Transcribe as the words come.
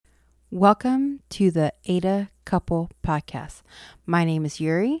Welcome to the Ada Couple Podcast. My name is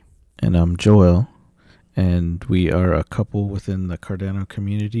Yuri. And I'm Joel, and we are a couple within the Cardano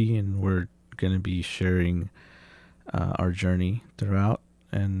community, and we're going to be sharing our journey throughout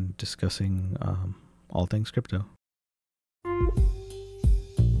and discussing all things crypto.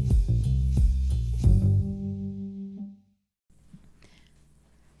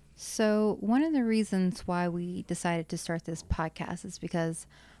 So, one of the reasons why we decided to start this podcast is because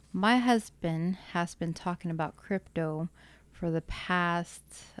my husband has been talking about crypto for the past,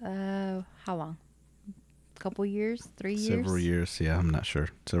 how long? Couple years? 3 years? Several years, yeah, I'm not sure.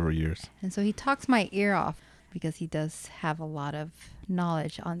 Several years. And so he talks my ear off because he does have a lot of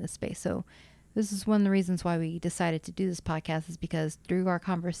knowledge on this space. So this is one of the reasons why we decided to do this podcast, is because through our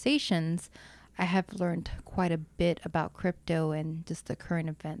conversations, I have learned quite a bit about crypto and just the current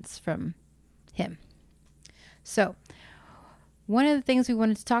events from him. So one of the things we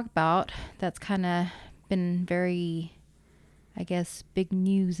wanted to talk about that's kind of been very, I guess, big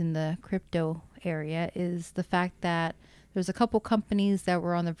news in the crypto area is the fact that there's a couple companies that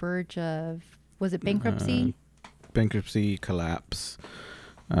were on the verge of, was it bankruptcy? Bankruptcy, collapse.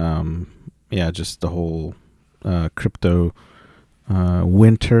 Just the whole crypto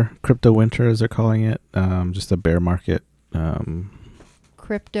winter, as they're calling it. Just a bear market.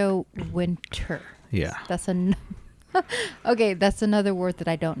 Crypto winter. Yeah. Okay, that's another word that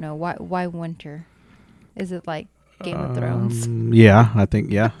I don't know. Why winter? Is it like Game of Thrones? Yeah, I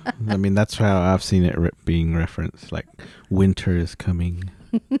think, yeah. I mean, that's how I've seen it being referenced, like winter is coming.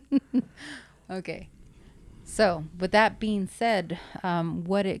 Okay. So, with that being said, I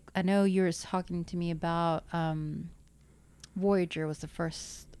know you were talking to me about Voyager was the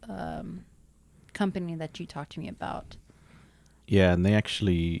first company that you talked to me about. Yeah, and they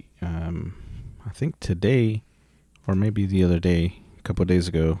actually, I think today, or maybe the other day, a couple of days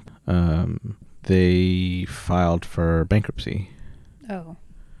ago, they filed for bankruptcy. Oh.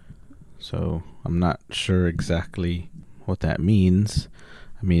 So I'm not sure exactly what that means.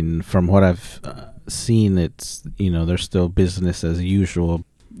 I mean, from what I've seen, it's, they're still business as usual.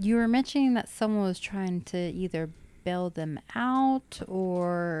 You were mentioning that someone was trying to either bail them out,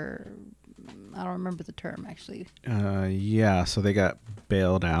 or I don't remember the term actually. Yeah, so they got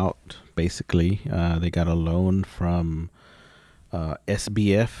bailed out, basically. They got a loan from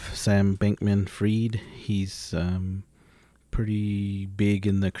SBF, Sam Bankman-Fried. He's pretty big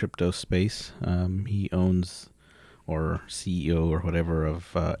in the crypto space. He owns, or CEO or whatever,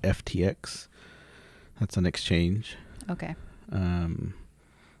 of FTX. That's an exchange. Okay.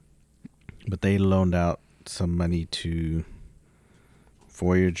 But they loaned out some money to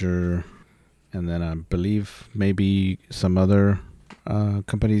Voyager, and then I believe maybe some other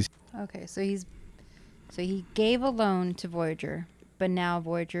companies. Okay, so he gave a loan to Voyager, but now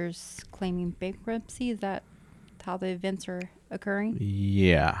Voyager's claiming bankruptcy. Is that how the events are occurring?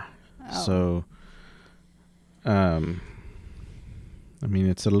 Yeah. Oh. So, I mean,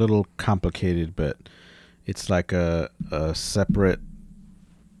 it's a little complicated, but it's like a separate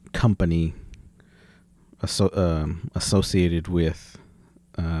company associated with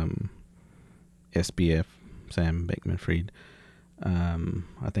SBF, Sam Bankman-Fried.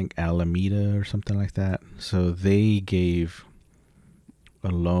 I think Alameda or something like that. So they gave a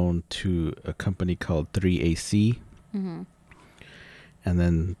loan to a company called 3AC. Mm-hmm. And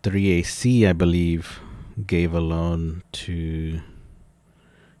then 3AC, I believe, gave a loan to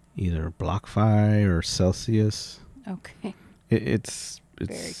either BlockFi or Celsius. Okay. It's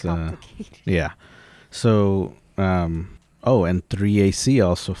very complicated. Yeah. So, and 3AC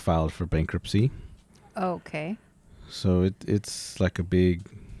also filed for bankruptcy. Okay. So it's like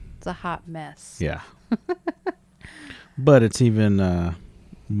it's a hot mess. Yeah. But it's even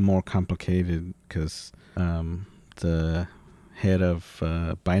more complicated because the head of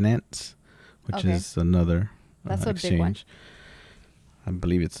Binance, which is another That's exchange. a big one. I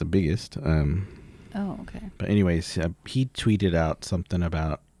believe it's the biggest. Okay. But anyways, he tweeted out something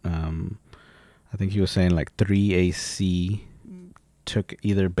about, I think he was saying like 3AC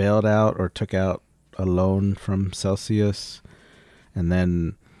either bailed out or took out a loan from Celsius, and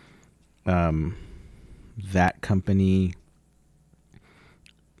then that company,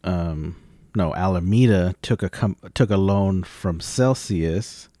 Alameda took a loan from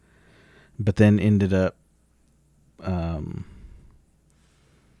Celsius, but then ended up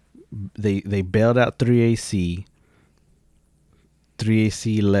they bailed out 3AC.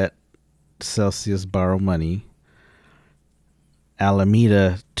 3AC let Celsius borrow money.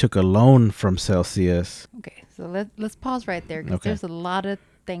 Alameda took a loan from Celsius. Okay, so let's pause right there, because there's a lot of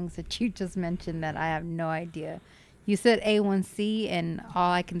things that you just mentioned that I have no idea. You said A1C, and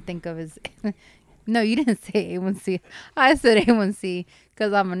all I can think of is no, you didn't say A1C. I said A1C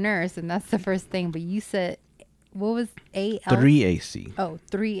because I'm a nurse, and that's the first thing. But you said what was AL? 3AC. Oh,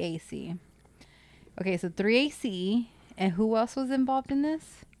 3AC. Okay, so 3AC, and who else was involved in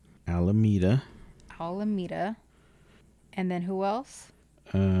this? Alameda. Alameda, and then who else?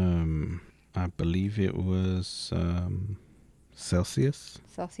 I believe it was Celsius.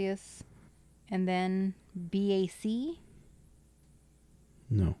 Celsius, and then BAC.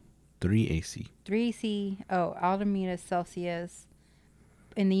 No, 3AC. 3AC. Oh, Alameda, Celsius,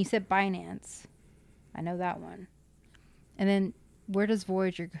 and then you said Binance. I know that one. And then where does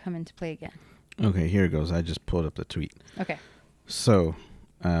Voyager come into play again? Okay, here it goes. I just pulled up the tweet. Okay. So,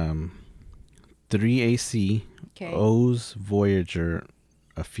 3AC owes Voyager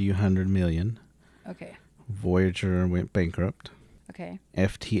a few $100 million. Okay. Voyager went bankrupt. Okay.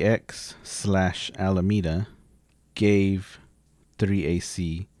 FTX/Alameda gave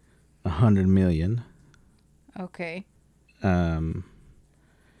 3AC $100 million. Okay. Then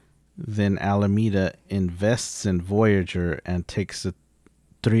Alameda invests in Voyager and takes a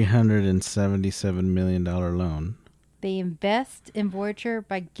 $377 million loan. They invest in Voyager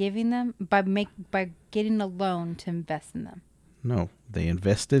by giving them by getting a loan to invest in them. No, they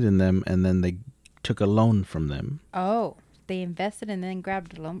invested in them and then they took a loan from them. Oh, they invested and then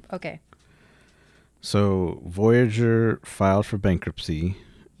grabbed a loan. Okay. So Voyager filed for bankruptcy,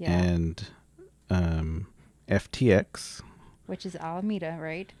 and FTX, which is Alameda,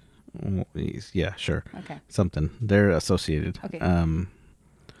 right? Yeah, sure. Okay. Something. They're associated. Okay.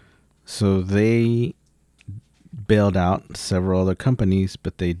 So they bailed out several other companies,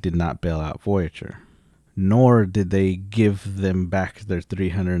 but they did not bail out Voyager. Nor did they give them back their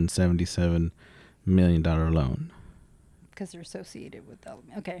 $377 million loan. Because they're associated with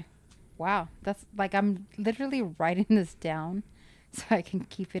Alameda. Okay. Wow. That's like I'm literally writing this down so I can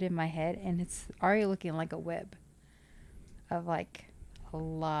keep it in my head. And it's already looking like a web of like a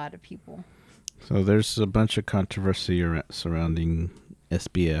lot of people. So there's a bunch of controversy surrounding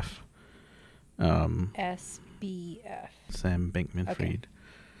SBF. SBF. Sam Bankman-Fried.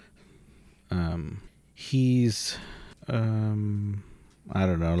 Okay. He's, I don't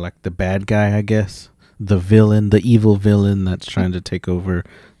know, like the bad guy, I guess. The villain, the evil villain that's trying to take over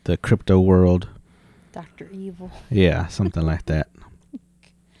the crypto world. Dr. Evil. Yeah, something like that.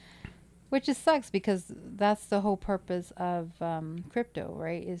 Which just sucks because that's the whole purpose of crypto,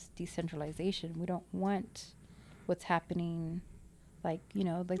 right? Is decentralization. We don't want what's happening, like, you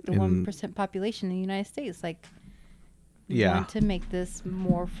know, like the 1% population in the United States. Like, we want to make this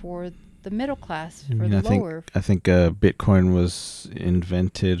more for the middle class, for the lower. I think Bitcoin was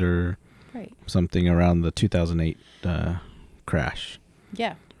invented or something around the 2008 crash.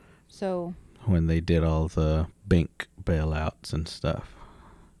 Yeah. So when they did all the bank bailouts and stuff.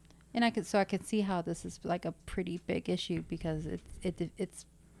 And I could see how this is like a pretty big issue because it's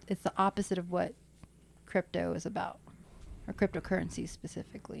the opposite of what crypto is about, or cryptocurrency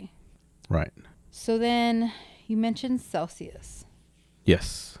specifically. Right. So then you mentioned Celsius.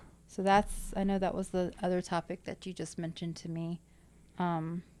 Yes. So I know that was the other topic that you just mentioned to me.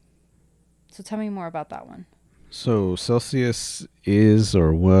 So tell me more about that one. So Celsius is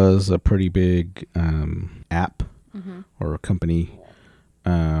or was a pretty big app or a company.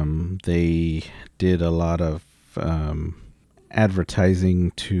 They did a lot of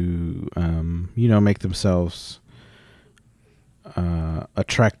advertising to, make themselves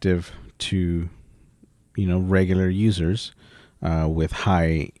attractive to, regular users with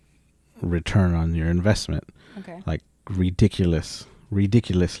high return on your investment. Okay. Like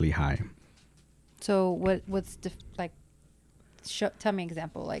ridiculously high. So what's tell me an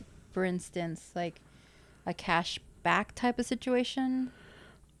example, like for instance, like a cash back type of situation.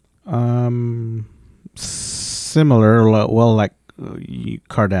 Similar. Well, like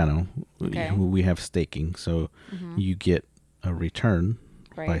Cardano, we have staking, so you get a return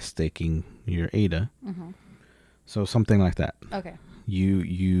by staking your ADA. So something like that. Okay.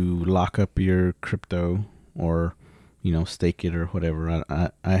 You lock up your crypto or stake it or whatever.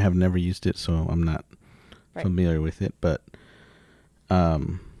 I have never used it, so I'm not familiar with it. But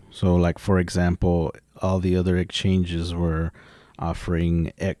so like for example, all the other exchanges were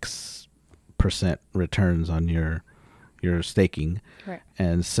offering X% returns on your staking,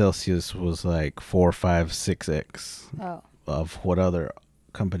 and Celsius was like 4, 5, 6x of what other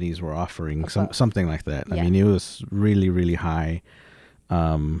companies were offering, something like that. Yeah. I mean, it was really, really high,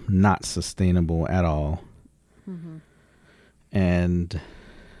 not sustainable at all. And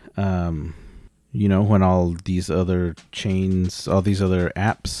when all these other chains, all these other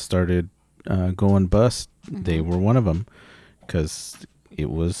apps started going bust, they Mhm. were one of them, because it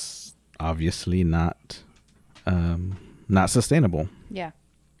was obviously not sustainable. Yeah.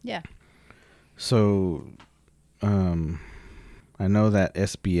 Yeah. So I know that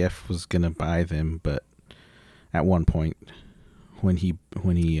SBF was gonna buy them, but at one point when he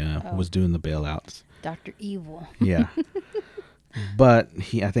Oh, was doing the bailouts, Dr. Evil. yeah. But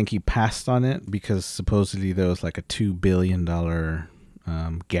I think he passed on it because supposedly there was like a $2 billion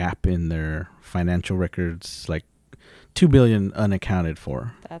gap in their financial records, like $2 billion unaccounted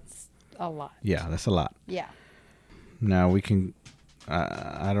for. That's a lot. Yeah, that's a lot. Yeah. Now we can.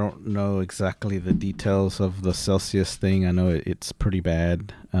 I don't know exactly the details of the Celsius thing. I know it's pretty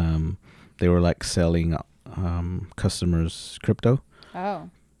bad. They were like selling customers crypto Oh,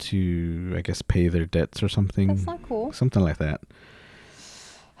 to, I guess, pay their debts or something. that's not cool. Something like that.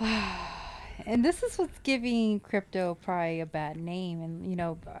 And this is what's giving crypto probably a bad name. And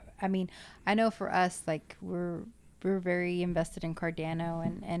I mean, I know for us, like we're very invested in Cardano,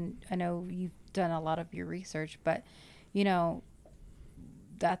 and I know you've done a lot of your research, but you know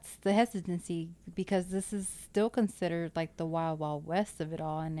that's the hesitancy because this is still considered like the wild wild west of it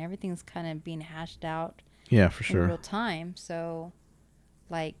all, and everything's kind of being hashed out Yeah, for in real sure. time. So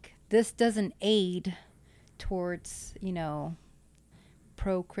like this doesn't aid towards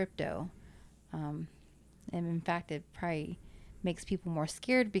pro crypto. Um, and in fact, it probably makes people more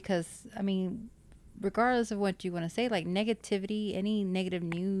scared because, I mean, regardless of what you want to say, like negativity, any negative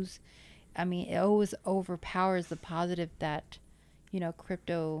news, I mean, it always overpowers the positive that,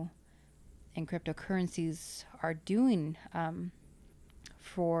 crypto and cryptocurrencies are doing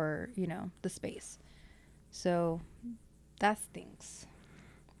for, the space. So that's things.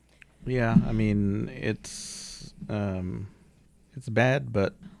 Yeah, I mean it's bad,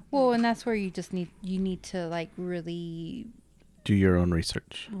 but Well, and that's where you need to like really do your own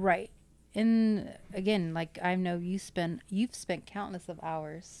research. right. And again, like I know you've spent countless of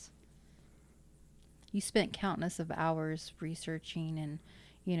hours. You spent countless of hours researching and,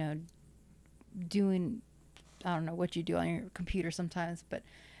 you know, doing I don't know what you do on your computer sometimes, but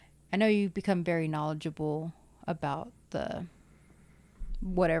I know you become very knowledgeable about the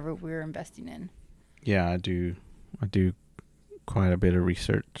whatever we're investing in. Yeah, I do. I do quite a bit of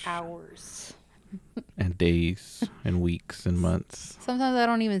research, Hours. and days and weeks and months. Sometimes I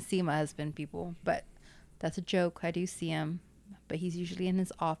don't even see my husband, people, but that's a joke. I do see him, but he's usually in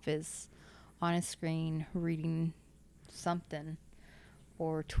his office on his screen reading something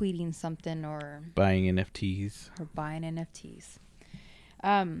or tweeting something Buying NFTs. or buying NFTs.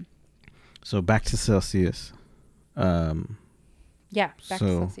 Um, So back to Celsius. Um, yeah, back to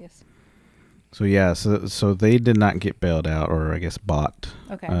So Celsius. so yeah, so they did not get bailed out, or I guess bought.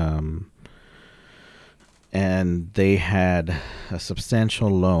 Okay. And they had a substantial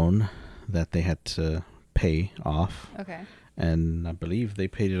loan that they had to pay off, Okay. and I believe they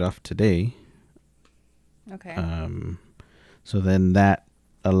paid it off today. Okay. So then that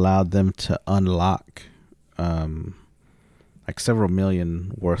allowed them to unlock like several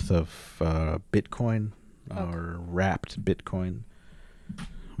million worth of Bitcoin or wrapped Bitcoin.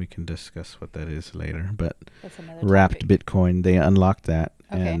 We can discuss what that is later, but That's another wrapped topic. Bitcoin, they unlocked that.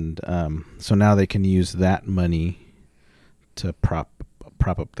 Okay. And so now they can use that money to prop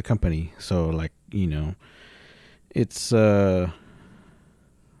up the company. So like, it's up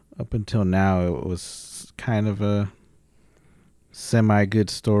until now it was kind of a semi good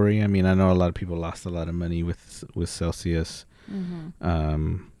story. I mean, I know a lot of people lost a lot of money with Celsius.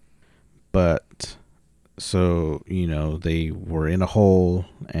 Mm-hmm. But so, they were in a hole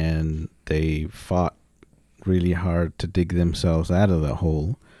and they fought really hard to dig themselves out of the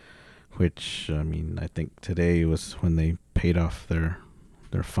hole, which, I mean, I think today was when they paid off their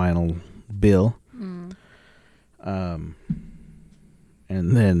final bill. Mm.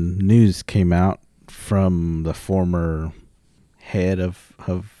 And then news came out from the former head of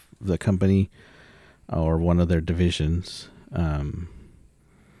the company, or one of their divisions,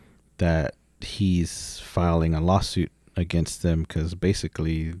 that he's filing a lawsuit against them because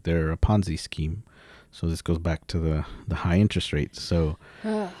basically they're a Ponzi scheme. So this goes back to the high interest rates. So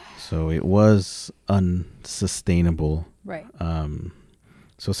it was unsustainable. Right.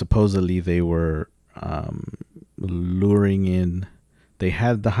 So supposedly they were luring in. They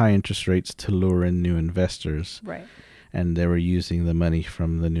had the high interest rates to lure in new investors. Right. And they were using the money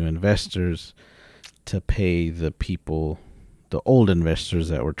from the new investors to pay the people, the old investors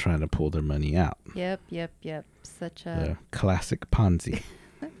that were trying to pull their money out. Yep. Such The a classic Ponzi.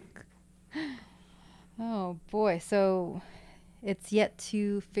 oh boy. So it's yet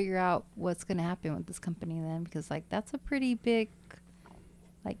to figure out what's going to happen with this company then, because like that's a pretty big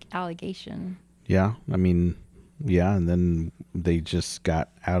like allegation. Yeah, I mean, yeah, and then they just got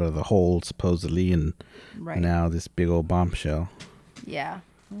out of the hole supposedly, and Right. now this big old bombshell. Yeah.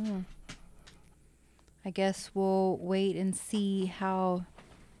 Mm. I guess we'll wait and see how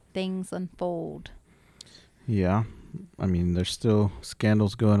things unfold. Yeah, I mean, there's still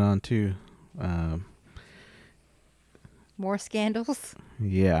scandals going on too. Um, More scandals?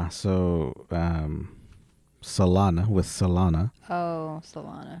 yeah, so Solana with Solana. Oh,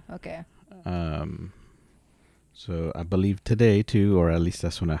 Solana. Okay. Um, so I believe today too, or at least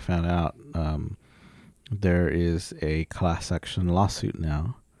that's when I found out. There is a class action lawsuit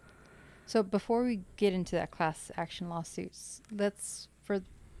now. So before we get into that class action lawsuits, let's, for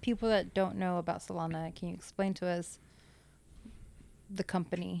people that don't know about Solana, can you explain to us the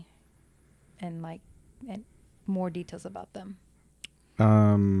company and like and more details about them?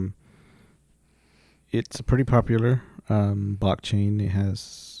 Um, it's a pretty popular blockchain. It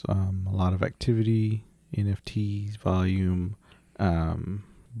has a lot of activity, NFTs, volume,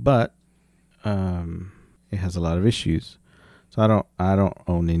 but it has a lot of issues. So I don't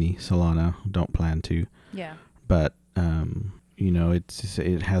own any Solana. Don't plan to. Yeah. But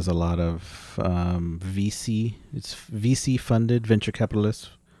it has a lot of VC. It's VC funded, venture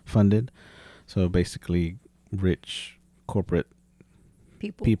capitalists funded. So basically, rich corporate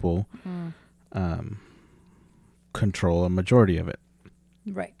people control a majority of it.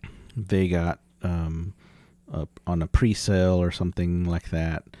 Right. They got on a pre-sale or something like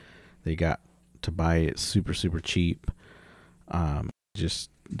that. They got to buy it super super cheap.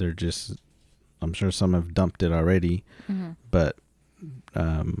 They're just. I'm sure some have dumped it already, but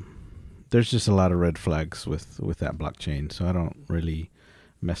there's just a lot of red flags with that blockchain. So I don't really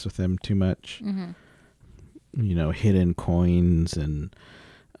mess with them too much. Hidden coins and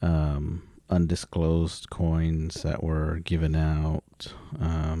undisclosed coins that were given out.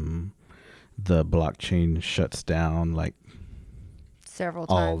 The blockchain shuts down like Several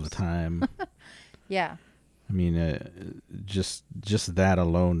times. all the time. Yeah. I mean, just that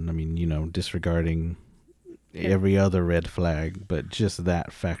alone. I mean, disregarding every other red flag, but just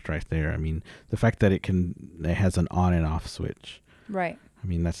that fact right there. I mean, the fact that it has an on and off switch. Right. I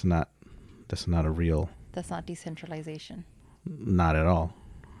mean, that's not a real. That's not decentralization. Not at all.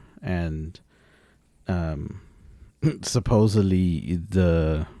 And supposedly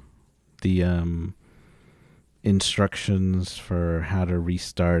the instructions for how to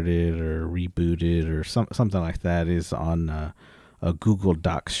restart it or reboot it or something like that is on a Google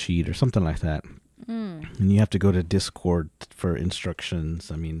Docs sheet or something like that. And you have to go to Discord for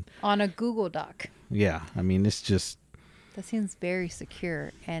instructions. I mean, on a Google Doc. Yeah, I mean, it's just. That seems very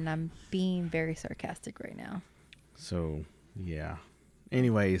secure, and I'm being very sarcastic right now. So, yeah.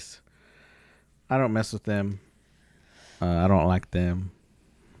 Anyways, I don't mess with them. I don't like them.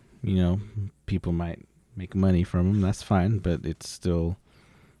 People might make money from them. That's fine, but it's still,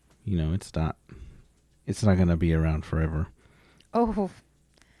 it's not going to be around forever. Oh,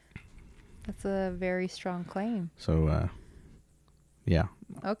 that's a very strong claim. So, yeah.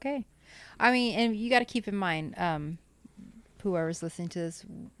 Okay. I mean, and you got to keep in mind, whoever's listening to this,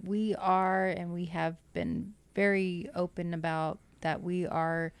 we are, and we have been very open about that we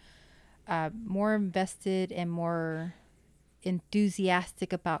are more invested and more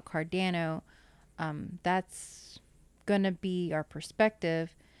enthusiastic about Cardano. That's going to be our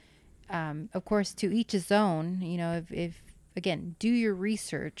perspective. Of course, to each his own. If again, do your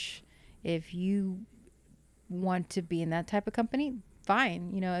research. If you want to be in that type of company,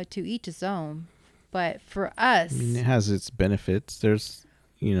 fine. To each his own. But for us, I mean, it has its benefits. There's,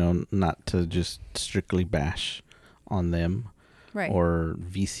 not to just strictly bash on them, right, or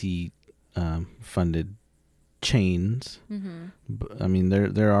VC funded chains. But, I mean,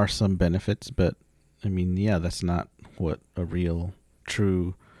 there are some benefits, but I mean, yeah, that's not what a real,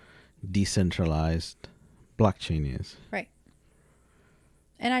 true, decentralized blockchain is. Right.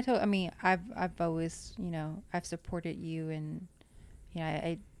 And I've always, I've supported you, and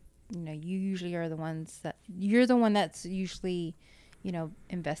you usually are you're the one that's usually,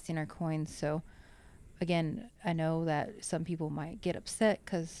 investing our coins. So again, I know that some people might get upset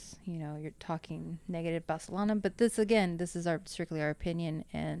because, you're talking negative about Solana, but this is strictly our opinion.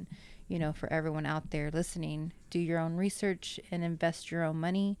 And, for everyone out there listening, do your own research and invest your own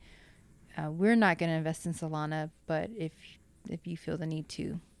money. We're not going to invest in Solana, but if you feel the need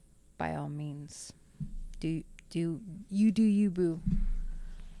to, by all means, do you, boo.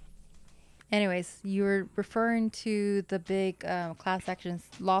 Anyways, you were referring to the big class action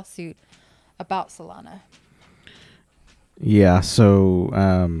lawsuit about Solana. Yeah, so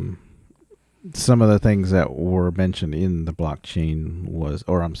some of the things that were mentioned in the blockchain was,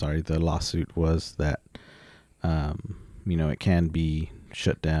 or I'm sorry, the lawsuit was that, it can be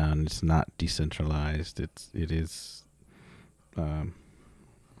shut down. It's not decentralized. It is,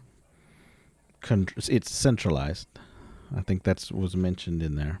 it's centralized. I think that's was mentioned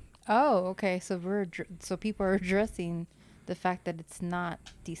in there. Oh, okay. So so people are addressing the fact that it's not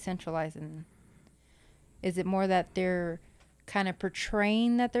decentralized, and is it more that they're kind of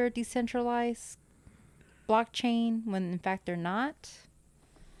portraying that they're a decentralized blockchain when in fact they're not?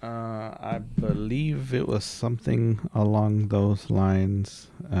 I believe it was something along those lines.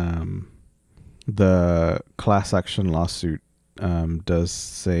 The class action lawsuit does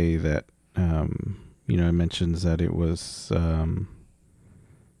say that, it mentions that it was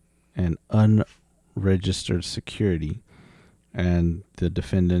an unregistered security, and the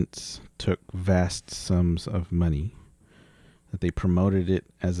defendants took vast sums of money. That they promoted it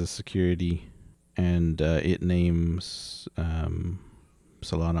as a security, and it names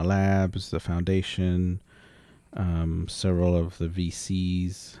Solana Labs, the foundation, several of the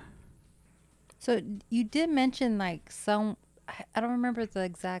VCs. So you did mention like I don't remember the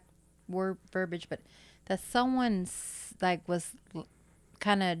exact word verbiage, but that someone's like was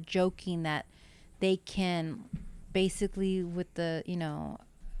kind of joking that they can basically with the,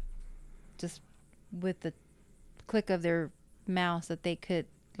 just with the click of their mouse that they could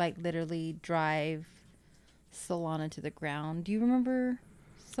like literally drive Solana to the ground. Do you remember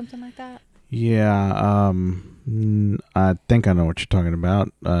something like that? Yeah, I think I know what you're talking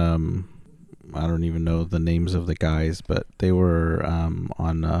about. I don't even know the names of the guys, but they were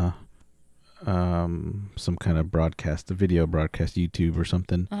on some kind of broadcast, a video broadcast, YouTube or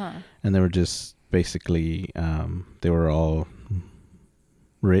something, and they were just basically they were all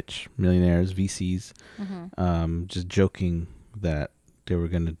rich millionaires, VCs, just joking that they were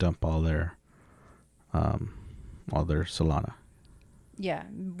going to dump all their Solana. Yeah,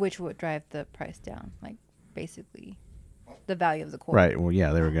 which would drive the price down, like basically the value of the coin. Right. Well,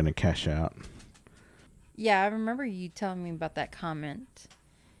 yeah, they were going to cash out. Yeah, I remember you telling me about that comment.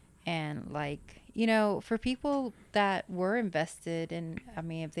 And like, for people that were invested, and I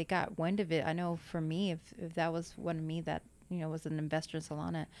mean, if they got wind of it, I know for me, if that was one of me that, was an investor in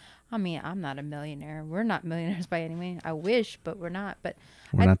Solana, I mean, I'm not a millionaire. We're not millionaires by any means. I wish, but we're not. But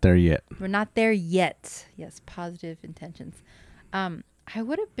we're not there yet. We're not there yet. Yes, positive intentions. I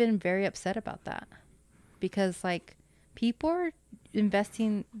would have been very upset about that because like people are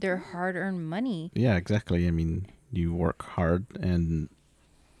investing their hard-earned money. Yeah, exactly. I mean, you work hard, and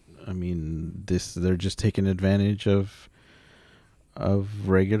I mean, they're just taking advantage of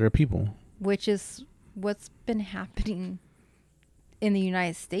regular people, which is what's been happening in the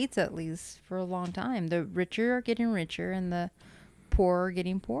United States, at least for a long time. The richer are getting richer and the poor are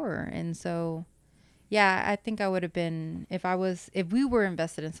getting poorer. And so, yeah, I think I would have been, if we were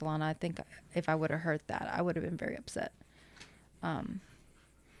invested in Solana, I think if I would have heard that, I would have been very upset. The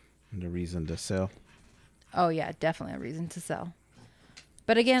reason to sell. Oh yeah, definitely a reason to sell.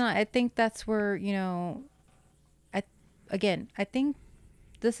 But again, I think that's where, I think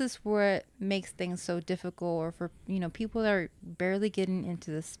this is what makes things so difficult, or for, people that are barely getting into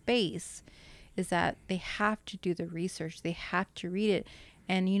the space, is that they have to do the research. They have to read it.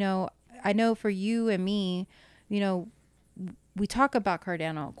 And, I know for you and me, we talk about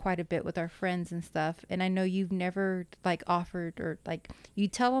Cardano quite a bit with our friends and stuff. And I know you've never like offered, or like you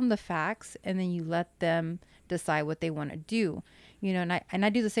tell them the facts and then you let them decide what they want to do, and I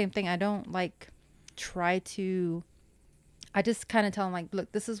do the same thing. I don't like try to, I just kind of tell them like,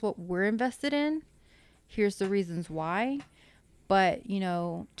 look, this is what we're invested in. Here's the reasons why. But,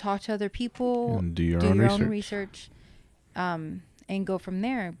 talk to other people, and do your own research, and go from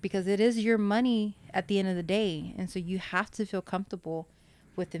there, because it is your money at the end of the day. And so you have to feel comfortable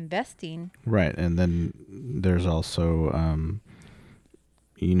with investing. Right. And then there's also, I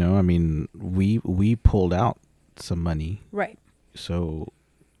mean, we pulled out some money. Right. So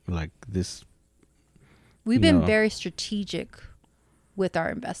like this, we've been very strategic with our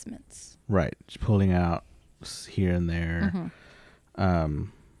investments. Right. Just pulling out here and there.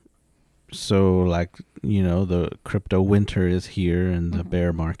 So like, the crypto winter is here and the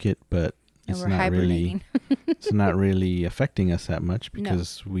bear market, but it's not really it's not really affecting us that much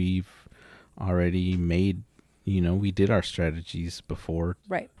because we've already made, we did our strategies before.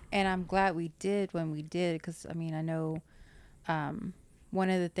 Right. And I'm glad we did when we did, because I mean, I know one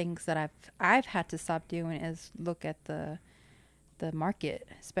of the things that I've had to stop doing is look at the market,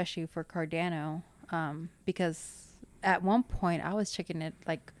 especially for Cardano, because at one point I was checking it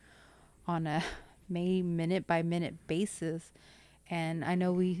like on a minute by minute basis, And I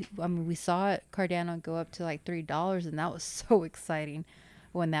know we saw it, Cardano go up to like $3, and that was so exciting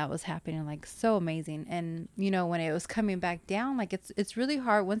when that was happening, like so amazing. And when it was coming back down, like it's really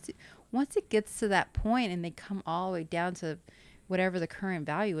hard once it gets to that point and they come all the way down to whatever the current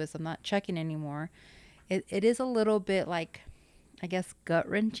value is. I'm not checking anymore. It is a little bit like, I guess, gut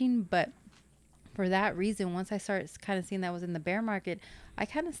wrenching, but for that reason, once I started kind of seeing that was in the bear market, I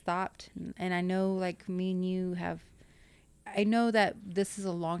kind of stopped. And I know, like me and you I know that this is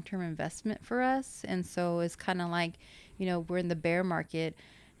a long-term investment for us. And so it's kind of like, we're in the bear market,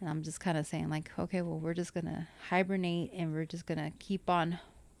 and I'm just kind of saying like, okay, well, we're just going to hibernate and we're just going to keep on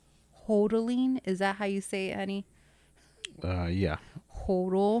hodling. Is that how you say it, honey? Yeah.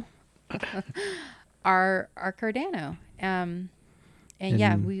 Hodl our Cardano. And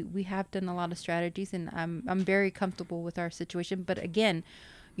yeah, we have done a lot of strategies, and I'm very comfortable with our situation. But again,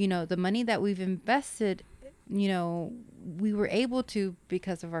 the money that we've invested, we were able to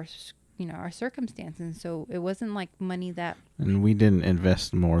because of our circumstances. So it wasn't like money that. And we didn't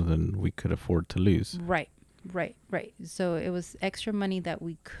invest more than we could afford to lose. Right. So it was extra money that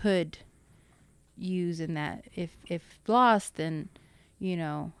we could use, in that if lost, then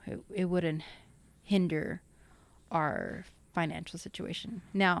it wouldn't hinder our financial situation.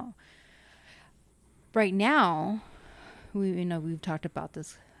 Now, right now, we've talked about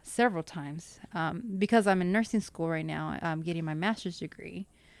this several times, because I'm in nursing school right now. I'm getting my master's degree.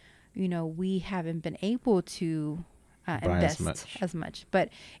 We haven't been able to invest as much, but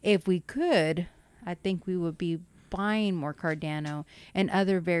if we could, I think we would be buying more Cardano and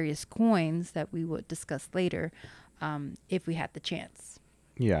other various coins that we would discuss later, if we had the chance.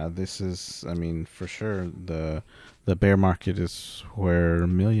 Yeah, this is, I mean, for sure, the bear market is where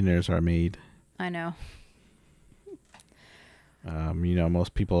millionaires are made. I know.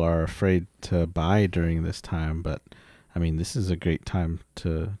 Most people are afraid to buy during this time, but I mean, this is a great time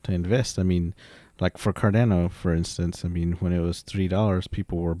to invest. I mean, like for Cardano, for instance, I mean, when it was $3,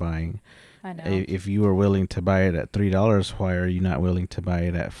 people were buying. I know. If you were willing to buy it at $3, why are you not willing to buy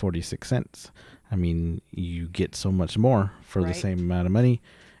it at 46 cents? I mean, you get so much more for the same amount of money.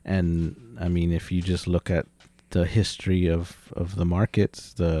 And I mean, if you just look at the history of the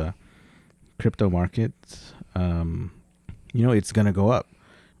markets, the crypto markets, it's going to go up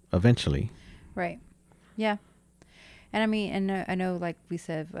eventually. Right. Yeah. And I mean, and I know, like we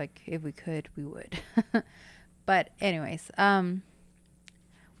said, like if we could, we would. But anyways,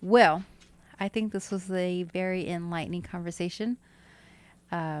 well, I think this was a very enlightening conversation.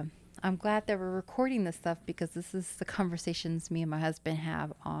 I'm glad that we're recording this stuff, because this is the conversations me and my husband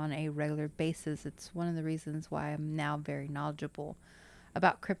have on a regular basis. It's one of the reasons why I'm now very knowledgeable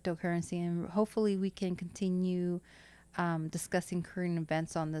about cryptocurrency, and hopefully we can continue discussing current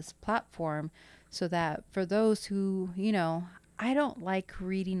events on this platform, so that for those who, I don't like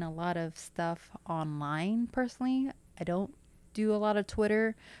reading a lot of stuff online personally. I don't do a lot of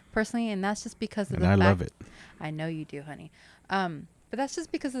Twitter personally, and that's just because of the fact. And I love it. I know you do, honey. But that's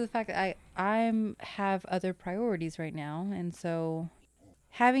just because of the fact that I have other priorities right now. And so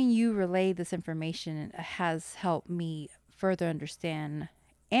having you relay this information has helped me further understand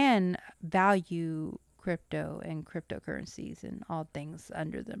and value crypto and cryptocurrencies and all things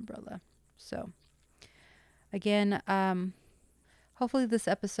under the umbrella. So again, hopefully this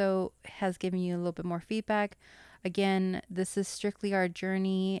episode has given you a little bit more feedback. Again, this is strictly our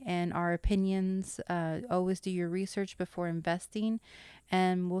journey and our opinions. Always do your research before investing,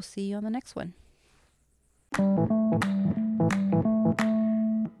 and we'll see you on the next one.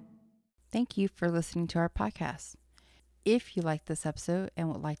 Thank you for listening to our podcast. If you like this episode and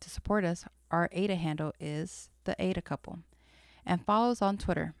would like to support us, our ADA handle is the ADA Couple, and follow us on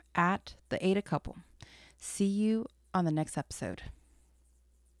Twitter at the ADA Couple. See you on the next episode.